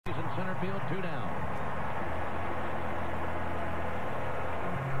center field, 2 down.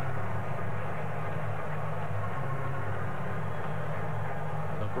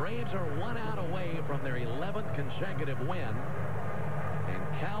 The Braves are 1 out away from their 11th consecutive win. And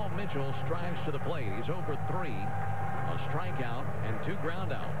Cal Mitchell strives to the plate. He's 0 for 3. A strikeout and 2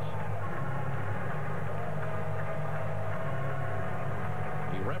 groundouts.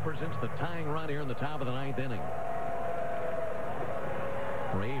 He represents the tying run here in the top of the 9th inning.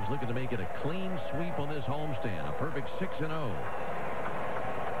 Braves looking to make it a clean sweep on this homestand. A perfect 6-0.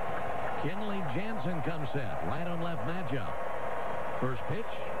 Kenley Jansen comes set. Right on left matchup. First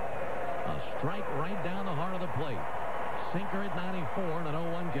pitch. A strike right down the heart of the plate. Sinker at 94 and an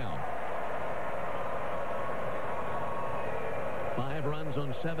 0-1 count. 5 runs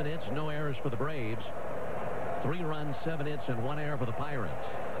on 7 hits. No errors for the Braves. 3 runs, 7 hits, and 1 error for the Pirates.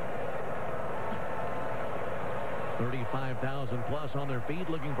 35,000 plus on their feet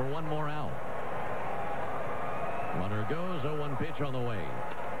looking for 1 more out. Runner goes. 0-1 pitch on the way.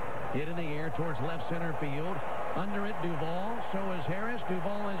 Hit in the air towards left center field. Under it, Duvall. So is Harris.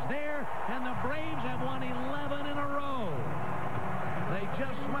 Duvall is there. And the Braves have won 11 in a row. They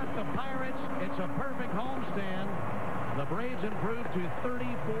just swept the Pirates. It's a perfect homestand. The Braves improved to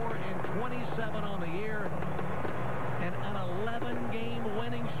 34-27 on the year. And an 11-game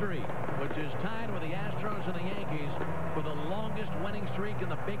winning streak, which is tied with the Astros and the Yankees for the longest winning streak in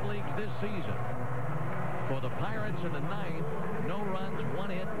the big leagues this season. For the Pirates in the 9th, no runs, 1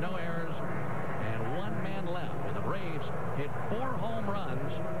 hit, no errors, and 1 man left. And the Braves hit 4 home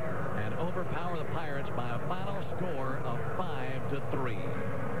runs and overpower the Pirates by a final score of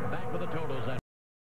 5-3. Back with the totals.